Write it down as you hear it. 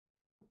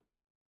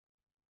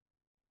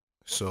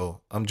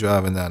So I'm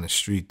driving down the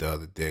street the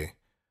other day.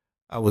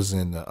 I was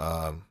in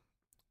the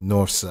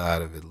north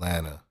side of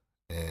Atlanta,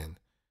 and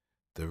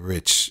the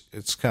rich,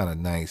 it's kind of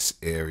nice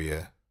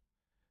area.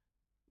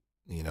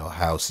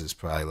 Houses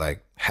probably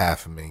like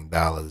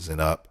 $500,000 and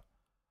up.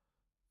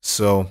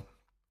 So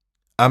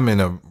I'm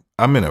in a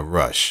I'm in a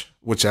rush,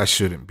 which I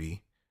shouldn't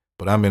be,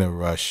 but I'm in a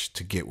rush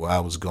to get where I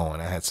was going.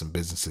 I had some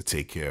business to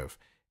take care of,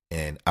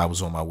 and I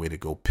was on my way to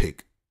go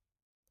pick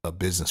a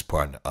business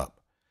partner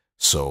up.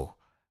 So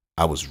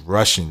I was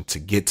rushing to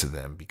get to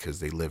them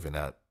because they live in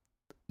a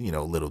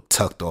little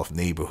tucked off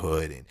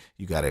neighborhood, and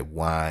you got to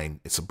wind.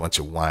 It's a bunch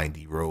of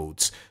windy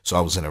roads. So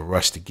I was in a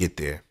rush to get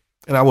there,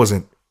 and I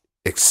wasn't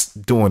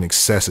doing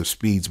excessive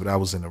speeds, but I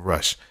was in a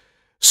rush.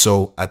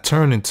 So I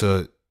turned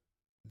into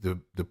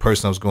the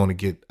person I was going to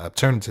get. I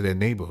turned into their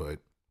neighborhood,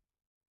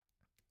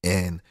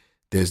 and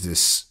there's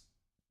this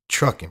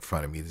truck in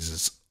front of me. There's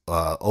this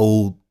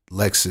old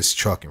Lexus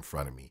truck in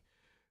front of me.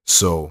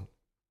 So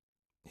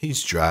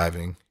he's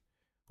driving,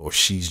 or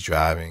she's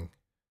driving.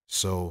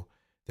 So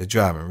they're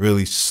driving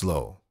really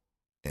slow.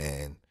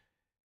 And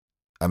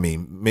I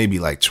mean, maybe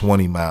like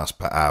 20 miles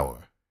per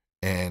hour.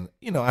 And,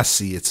 I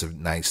see it's a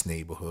nice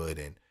neighborhood.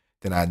 And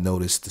then I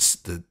notice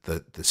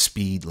the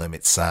speed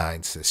limit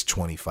sign says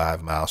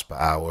 25 miles per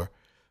hour.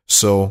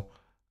 So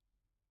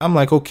I'm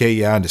like, okay,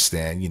 yeah, I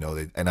understand.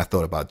 And I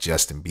thought about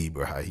Justin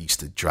Bieber, how he used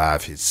to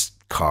drive his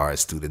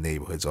cars through the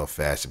neighborhoods all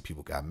fast and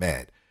people got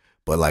mad.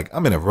 But like,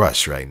 I'm in a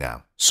rush right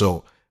now.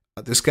 So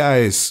this guy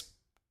is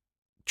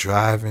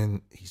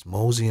driving, he's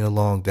moseying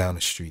along down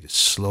the street as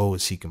slow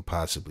as he can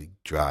possibly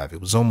drive.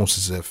 It was almost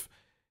as if,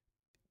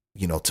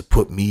 to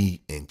put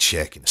me in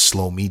check and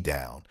slow me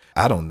down.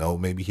 I don't know.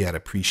 Maybe he had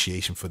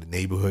appreciation for the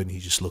neighborhood and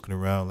he's just looking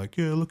around like,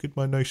 yeah, look at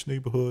my nice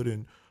neighborhood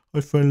and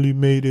I finally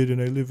made it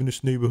and I live in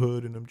this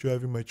neighborhood and I'm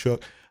driving my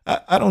truck.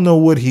 I don't know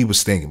what he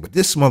was thinking, but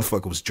this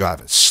motherfucker was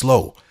driving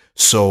slow.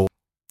 So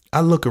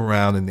I look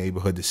around the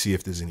neighborhood to see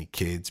if there's any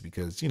kids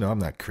because, I'm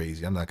not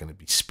crazy. I'm not going to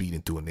be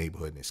speeding through a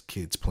neighborhood and there's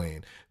kids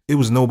playing. It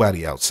was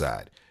nobody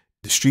outside.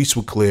 The streets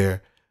were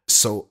clear.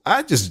 So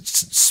I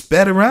just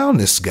sped around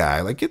this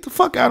guy. Like, get the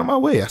fuck out of my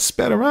way. I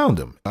sped around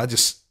him. I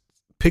just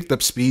picked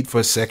up speed for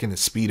a second and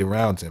speed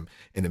around him.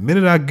 And the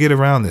minute I get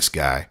around this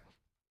guy,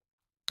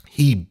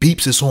 he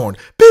beeps his horn.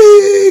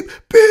 Beep,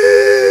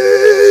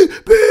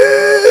 beep,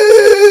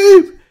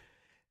 beep.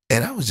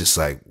 And I was just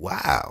like,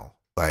 wow.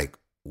 Like,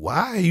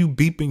 why are you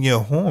beeping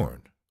your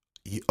horn?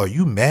 Are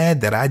you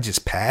mad that I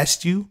just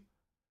passed you?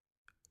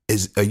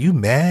 Are you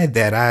mad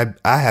that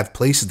I have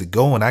places to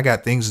go and I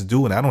got things to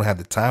do and I don't have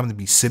the time to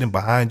be sitting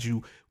behind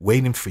you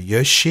waiting for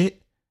your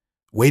shit?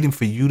 Waiting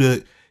for you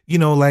to,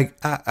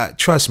 like I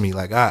trust me,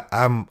 like I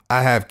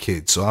have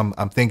kids, so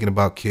I'm thinking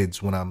about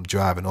kids when I'm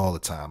driving all the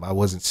time. I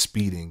wasn't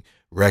speeding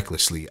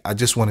recklessly. I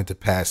just wanted to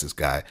pass this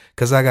guy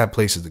because I got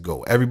places to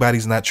go.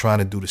 Everybody's not trying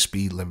to do the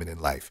speed limit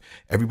in life.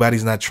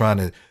 Everybody's not trying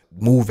to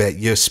move at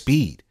your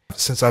speed.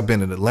 Since I've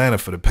been in Atlanta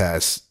for the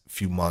past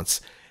few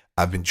months,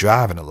 I've been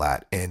driving a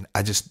lot and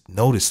I just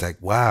noticed like,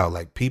 wow,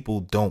 like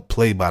people don't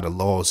play by the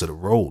laws of the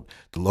road.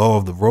 The law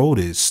of the road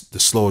is the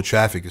slower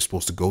traffic is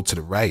supposed to go to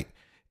the right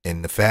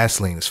and the fast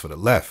lane is for the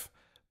left.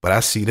 But I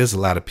see there's a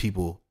lot of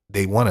people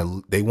they want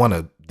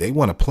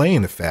to play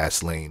in the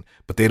fast lane,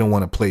 but they don't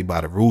want to play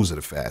by the rules of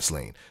the fast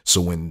lane. So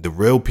when the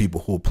real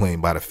people who are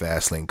playing by the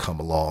fast lane come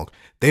along,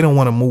 they don't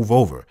want to move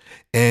over.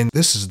 And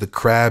this is the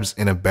crabs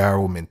in a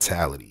barrel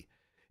mentality.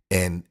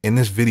 And in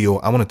this video,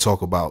 I want to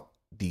talk about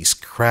these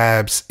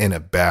crabs in a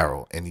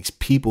barrel and these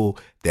people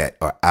that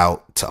are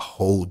out to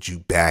hold you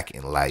back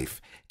in life.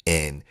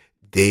 And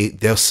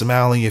they'll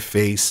smile in your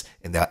face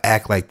and they'll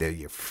act like they're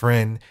your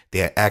friend.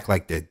 They'll act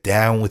like they're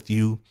down with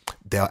you.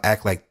 They'll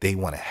act like they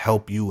want to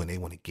help you and they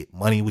want to get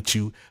money with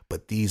you.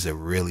 But these are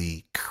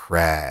really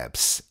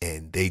crabs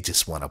and they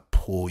just want to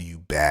pull you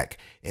back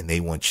and they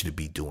want you to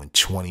be doing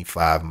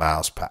 25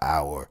 miles per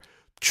hour,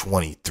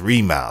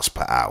 23 miles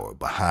per hour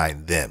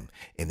behind them.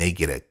 And they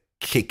get a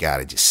kick out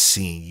of just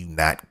seeing you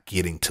not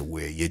getting to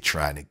where you're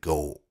trying to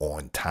go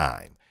on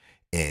time.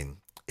 And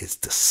it's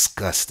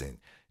disgusting.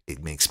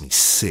 It makes me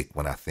sick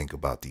when I think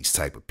about these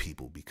type of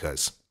people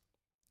because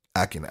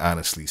I can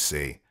honestly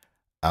say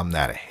I'm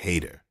not a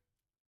hater.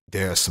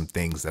 There are some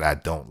things that I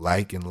don't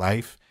like in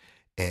life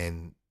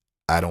and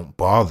I don't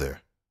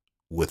bother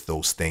with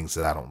those things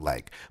that I don't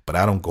like, but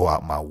I don't go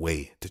out my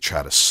way to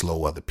try to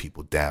slow other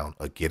people down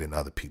or get in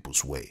other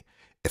people's way.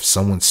 If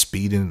someone's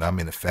speeding and I'm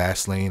in the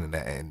fast lane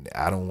and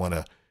I don't want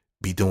to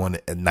be doing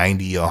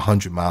 90 or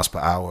 100 miles per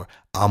hour,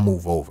 I'll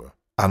move over.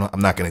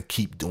 I'm not gonna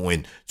keep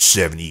doing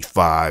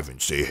 75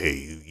 and say,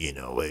 hey,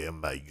 hey,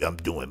 I'm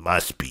doing my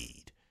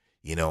speed,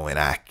 and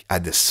I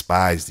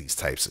despise these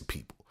types of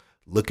people.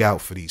 Look out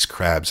for these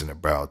crabs in a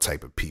barrel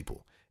type of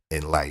people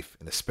in life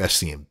and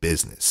especially in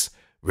business.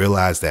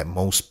 Realize that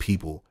most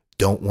people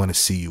don't want to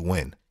see you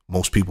win.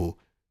 Most people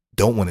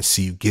don't want to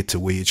see you get to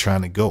where you're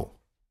trying to go.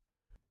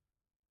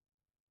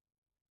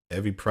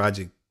 Every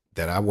project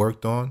that I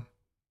worked on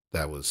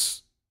that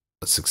was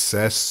a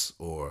success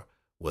or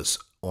was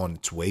on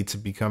its way to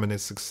becoming a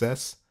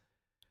success,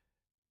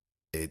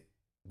 it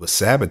was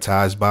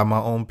sabotaged by my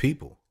own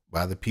people,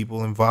 by the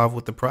people involved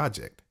with the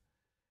project.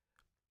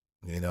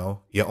 You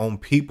know, your own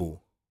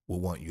people will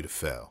want you to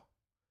fail.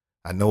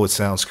 I know it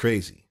sounds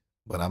crazy,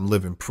 but I'm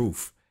living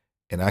proof.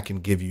 And I can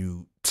give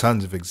you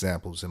tons of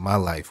examples in my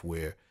life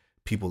where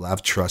people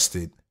I've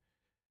trusted,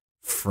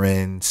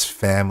 friends,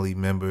 family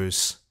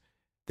members,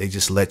 they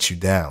just let you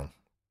down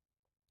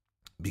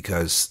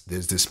because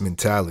there's this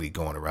mentality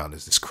going around.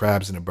 There's this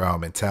crabs in the barrel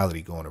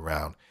mentality going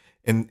around.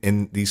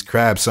 And these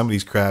crabs, some of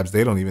these crabs,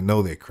 they don't even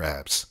know they're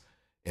crabs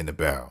in the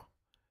barrel.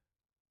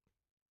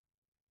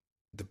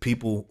 The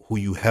people who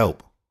you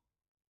help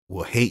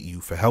will hate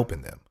you for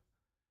helping them.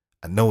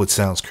 I know it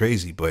sounds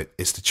crazy, but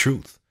it's the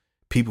truth.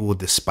 People will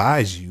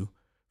despise you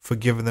for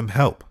giving them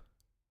help.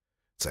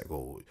 It's like,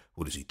 oh,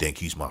 what does he think?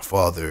 He's my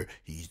father.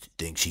 He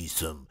thinks he's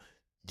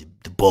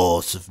the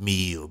boss of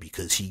me, or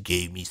because he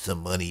gave me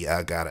some money,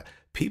 I gotta.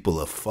 People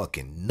are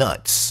fucking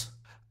nuts.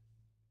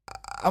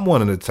 I'm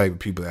one of the type of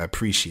people that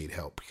appreciate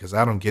help because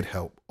I don't get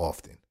help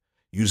often.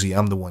 Usually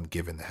I'm the one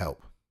giving the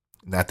help.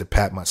 Not to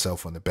pat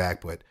myself on the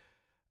back, but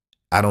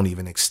I don't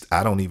even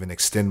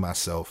extend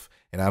myself,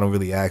 and I don't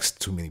really ask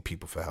too many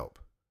people for help.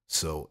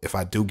 So if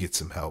I do get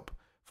some help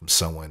from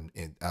someone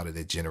out of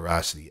their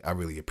generosity, I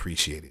really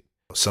appreciate it.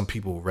 Some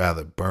people would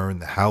rather burn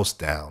the house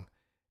down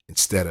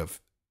instead of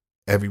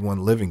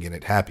everyone living in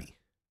it happy.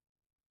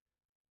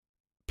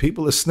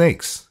 People are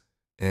snakes,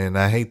 and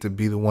I hate to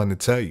be the one to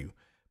tell you.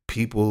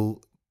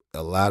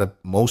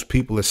 Most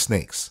people are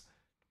snakes.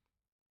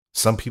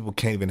 Some people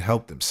can't even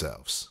help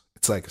themselves.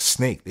 It's like a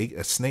snake.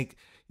 A snake,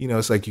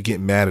 it's like you get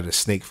mad at a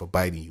snake for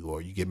biting you,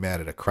 or you get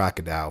mad at a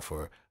crocodile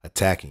for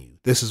attacking you.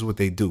 This is what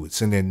they do.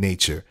 It's in their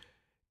nature,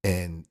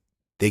 and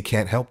they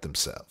can't help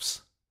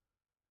themselves.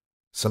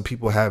 Some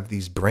people have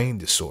these brain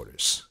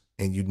disorders,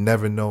 and you'd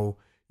never know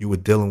you were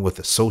dealing with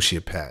a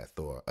sociopath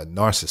or a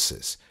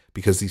narcissist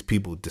because these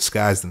people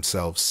disguise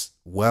themselves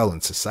well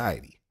in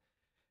society.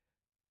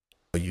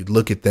 You'd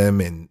look at them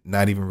and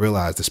not even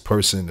realize this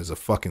person is a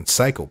fucking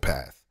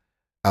psychopath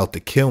out to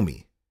kill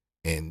me,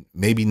 and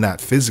maybe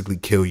not physically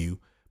kill you,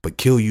 but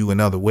kill you in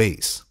other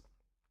ways.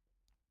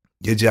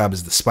 Your job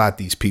is to spot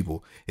these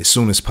people as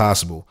soon as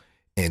possible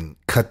and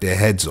cut their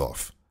heads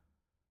off,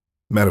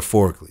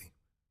 metaphorically.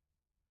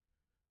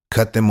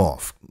 Cut them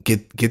off.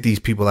 Get these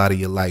people out of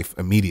your life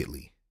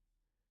immediately.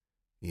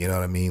 You know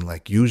what I mean?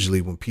 Like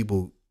usually when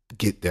people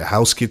their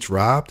house gets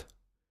robbed,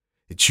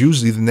 it's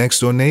usually the next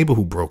door neighbor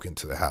who broke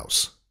into the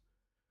house,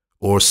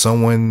 or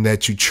someone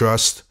that you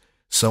trust,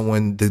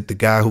 the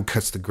guy who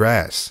cuts the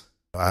grass.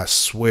 I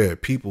swear,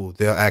 people,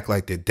 they'll act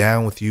like they're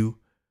down with you,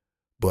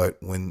 but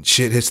when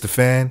shit hits the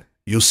fan,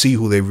 you'll see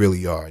who they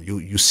really are.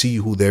 You see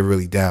who they're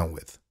really down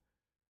with.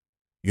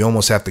 You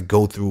almost have to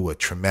go through a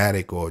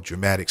traumatic or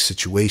dramatic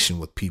situation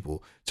with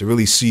people to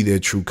really see their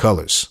true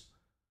colors.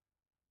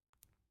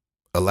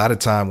 A lot of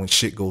time when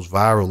shit goes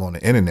viral on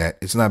the internet,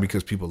 it's not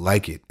because people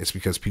like it. It's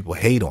because people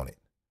hate on it.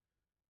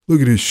 Look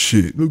at this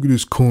shit. Look at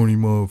this corny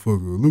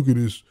motherfucker. Look at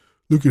this.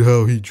 Look at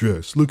how he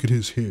dressed. Look at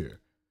his hair.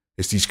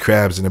 It's these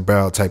crabs in the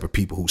barrel type of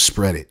people who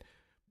spread it.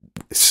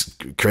 It's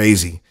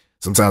crazy.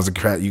 Sometimes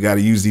you got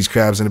to use these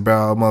crabs in the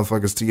barrel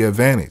motherfuckers to your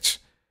advantage.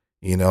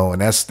 And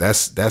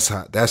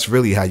that's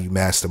really how you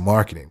master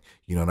marketing.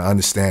 To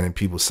understanding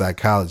people's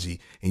psychology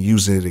and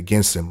using it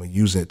against them or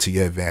using it to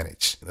your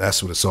advantage.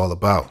 That's what it's all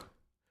about.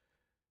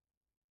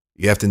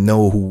 You have to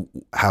know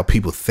how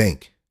people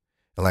think.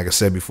 And like I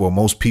said before,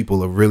 most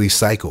people are really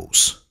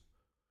psychos.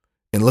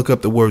 And look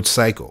up the word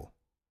psycho.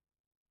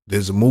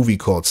 There's a movie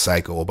called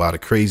Psycho about a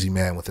crazy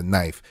man with a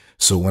knife.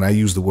 So when I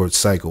use the word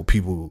psycho,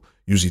 people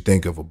usually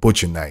think of a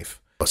butcher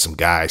knife or some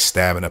guy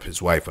stabbing up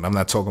his wife. And I'm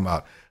not talking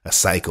about a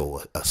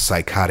psycho, a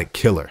psychotic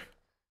killer.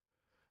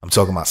 I'm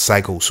talking about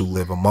psychos who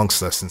live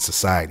amongst us in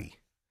society.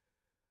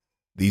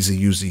 These are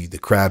usually the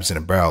crabs in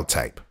a barrel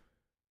type.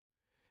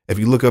 If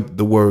you look up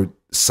the word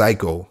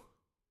psycho,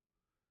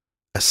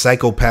 a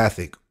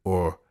psychopathic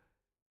or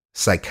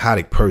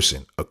psychotic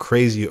person, a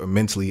crazy or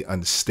mentally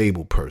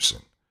unstable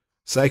person.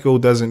 Psycho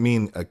doesn't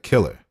mean a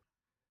killer.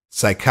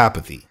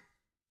 Psychopathy,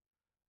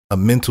 a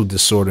mental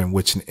disorder in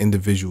which an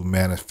individual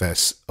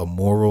manifests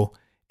immoral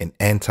and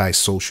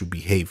antisocial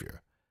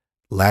behavior,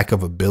 lack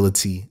of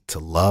ability to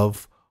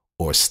love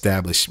or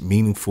establish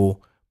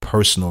meaningful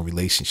personal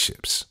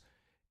relationships,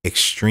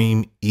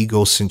 extreme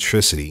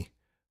egocentricity,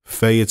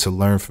 failure to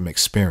learn from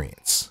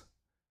experience,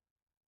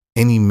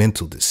 any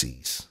mental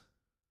disease,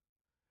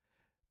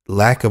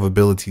 lack of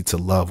ability to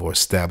love or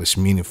establish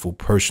meaningful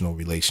personal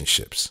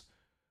relationships.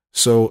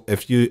 So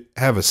if you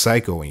have a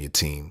psycho in your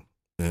team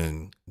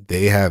and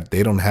they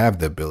don't have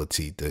the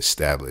ability to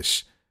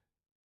establish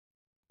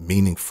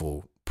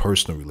meaningful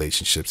personal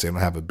relationships, they don't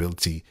have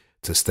ability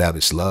to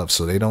establish love,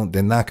 so they're not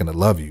going to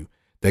love you.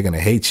 They're going to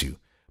hate you,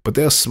 but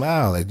they'll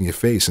smile in your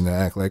face and they'll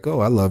act like, oh,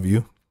 I love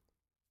you.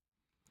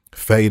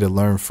 Failure to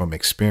learn from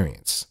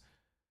experience.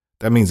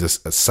 That means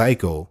a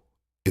psycho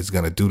is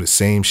going to do the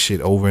same shit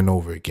over and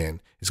over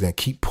again. It's going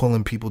to keep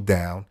pulling people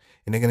down,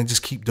 and they're going to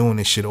just keep doing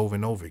this shit over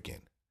and over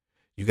again.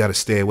 You got to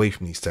stay away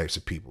from these types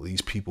of people.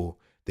 These people,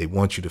 they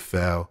want you to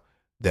fail.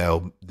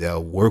 they'll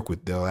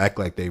act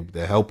like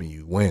they're helping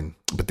you win,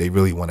 but they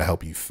really want to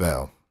help you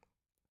fail.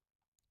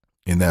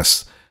 And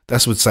that's what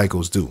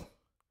psychos do.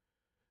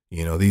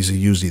 You know, these are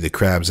usually the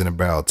crabs in a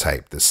barrel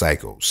type, the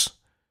psychos.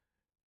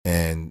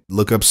 And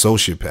look up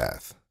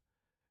sociopath.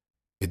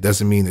 It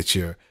doesn't mean that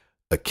you're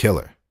a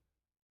killer.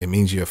 It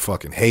means you're a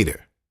fucking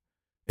hater.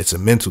 It's a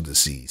mental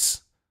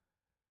disease.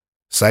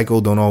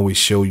 Psycho don't always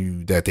show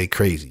you that they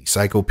crazy.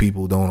 Psycho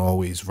people don't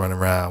always run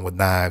around with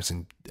knives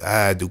and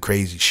do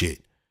crazy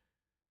shit.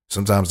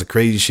 Sometimes the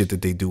crazy shit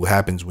that they do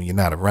happens when you're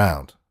not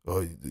around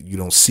or you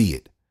don't see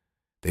it.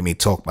 They may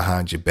talk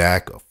behind your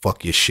back or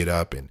fuck your shit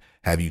up and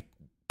have you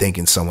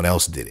thinking someone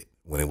else did it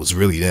when it was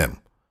really them.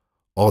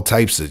 All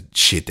types of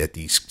shit that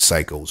these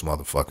psychos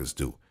motherfuckers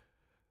do.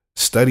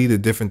 Study the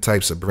different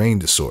types of brain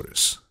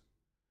disorders.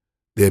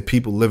 There are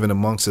people living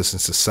amongst us in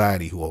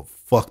society who are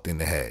fucked in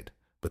the head,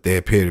 but they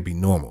appear to be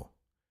normal.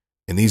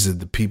 And these are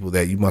the people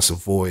that you must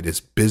avoid as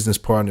business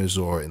partners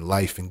or in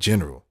life in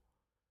general.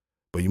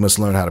 But you must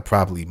learn how to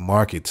properly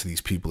market to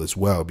these people as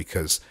well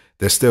because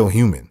they're still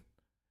human.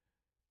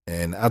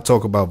 And I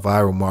talk about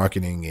viral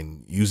marketing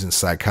and using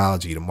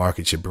psychology to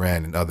market your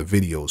brand in other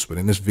videos. But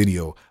in this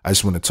video, I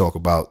just want to talk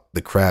about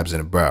the crabs in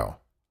a barrel.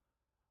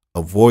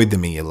 Avoid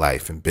them in your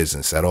life and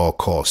business at all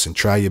costs and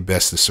try your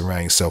best to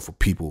surround yourself with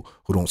people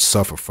who don't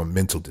suffer from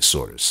mental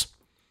disorders.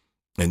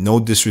 And no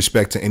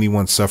disrespect to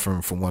anyone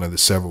suffering from one of the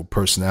several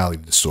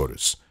personality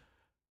disorders.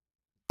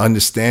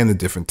 Understand the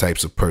different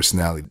types of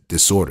personality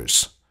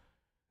disorders.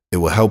 It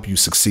will help you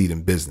succeed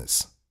in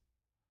business.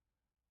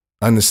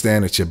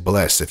 Understand that you're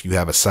blessed if you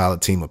have a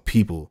solid team of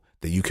people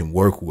that you can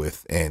work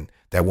with and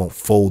that won't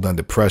fold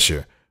under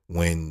pressure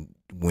when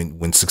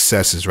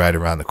success is right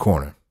around the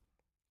corner.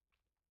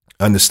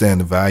 Understand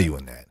the value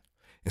in that.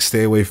 And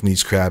stay away from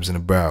these crabs in a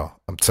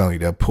barrel. I'm telling you,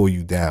 they'll pull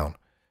you down.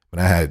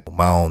 When I had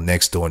my own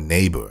next door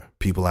neighbor,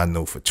 people I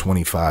know for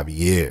 25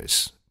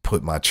 years,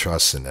 put my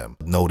trust in them.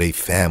 Know they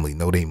family,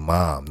 know they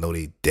mom, know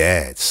they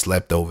dad,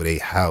 slept over their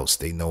house.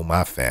 They know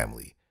my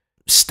family.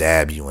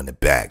 Stab you in the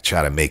back,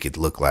 try to make it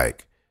look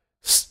like,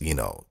 you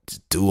know,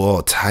 do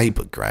all type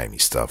of grimy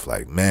stuff.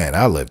 Like, man,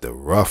 I lived a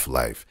rough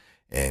life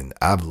and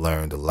I've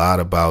learned a lot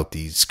about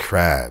these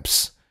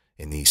crabs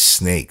and these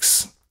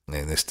snakes.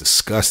 And it's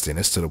disgusting.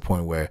 It's to the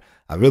point where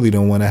I really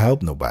don't want to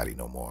help nobody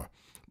no more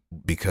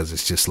because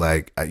it's just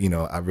like, I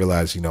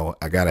realize,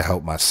 I got to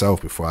help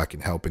myself before I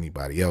can help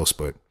anybody else.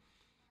 But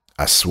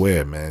I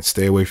swear, man,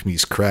 stay away from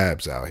these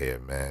crabs out here,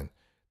 man.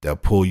 They'll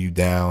pull you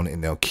down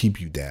and they'll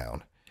keep you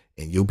down.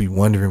 And you'll be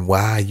wondering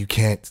why you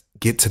can't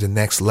get to the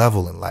next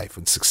level in life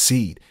and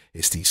succeed.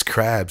 It's these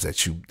crabs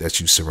that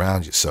you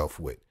surround yourself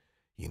with.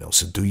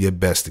 So do your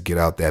best to get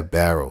out that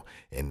barrel.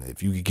 And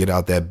if you can get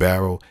out that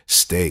barrel,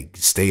 stay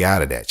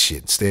out of that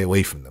shit. Stay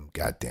away from them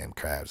goddamn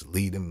crabs.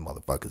 Leave them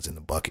motherfuckers in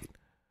the bucket.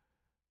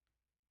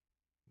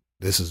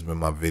 This has been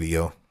my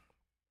video.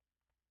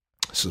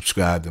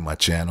 Subscribe to my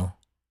channel.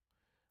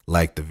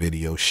 Like the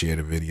video, share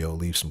the video,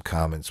 leave some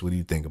comments. What do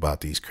you think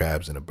about these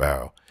crabs in a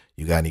barrel?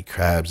 You got any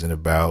crabs in a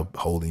barrel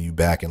holding you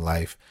back in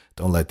life?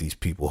 Don't let these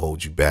people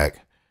hold you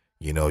back.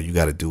 You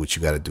got to do what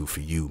you got to do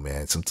for you,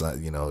 man.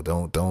 Sometimes,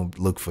 don't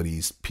look for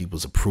these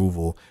people's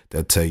approval.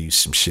 They'll tell you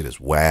some shit is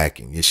whack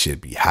and your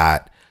shit be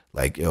hot.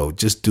 Like,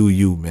 just do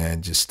you,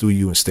 man. Just do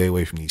you and stay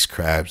away from these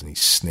crabs and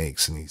these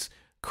snakes and these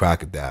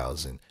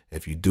crocodiles. And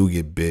if you do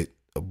get bit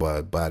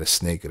by the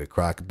snake or the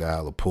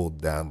crocodile or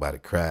pulled down by the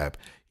crab,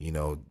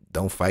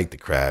 don't fight the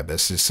crab.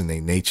 That's just in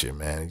their nature,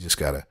 man. You just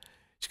gotta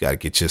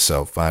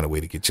find a way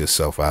to get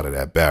yourself out of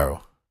that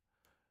barrel.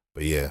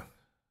 But yeah.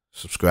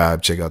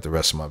 Subscribe, check out the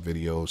rest of my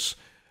videos,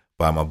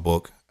 buy my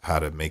book, How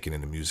to Make It in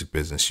the Music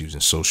Business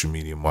Using Social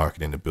Media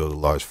Marketing to Build a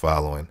Large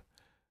Following.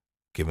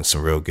 Giving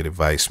some real good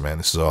advice, man.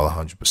 This is all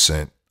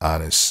 100%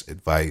 honest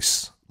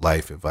advice,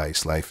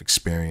 life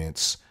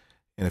experience.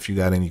 And if you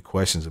got any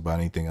questions about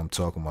anything I'm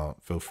talking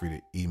about, feel free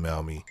to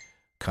email me,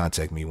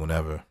 contact me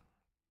whenever.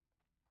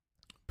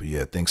 But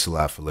yeah, thanks a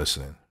lot for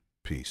listening.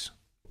 Peace.